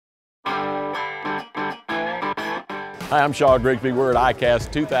Hi, I'm Shad Grigsby. We're at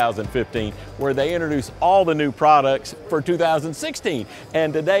ICAST 2015, where they introduce all the new products for 2016.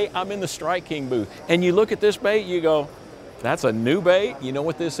 And today I'm in the Strike King booth. And you look at this bait, you go, that's a new bait. You know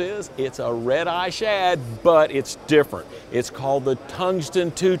what this is? It's a red-eye shad, but it's different. It's called the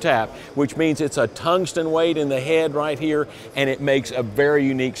Tungsten 2-tap, which means it's a tungsten weight in the head right here, and it makes a very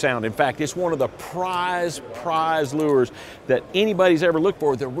unique sound. In fact, it's one of the prize lures that anybody's ever looked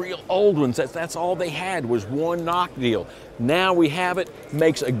for. The real old ones, that's all they had was one knock deal. Now we have it,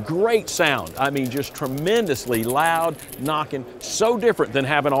 makes a great sound. I mean, just tremendously loud, knocking, so different than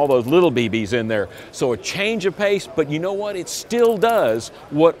having all those little BBs in there. So a change of pace, but you know what? It still does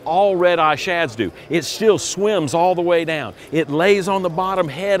what all red-eye shads do. It still swims all the way down. It lays on the bottom,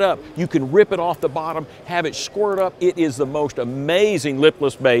 head up. You can rip it off the bottom, have it squirt up. It is the most amazing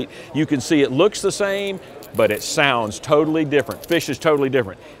lipless bait. You can see it looks the same, but it sounds totally different. Fish is totally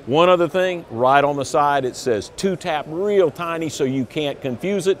different. One other thing, right on the side, it says 2-tap, real tiny, so you can't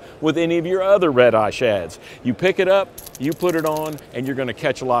confuse it with any of your other red-eye shads. You pick it up, you put it on, and you're gonna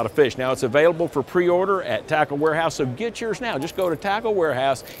catch a lot of fish. Now, it's available for pre-order at Tackle Warehouse, so get yours now. Just go to Tackle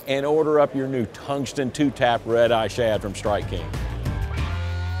Warehouse and order up your new Tungsten 2-tap red-eye shad from Strike King.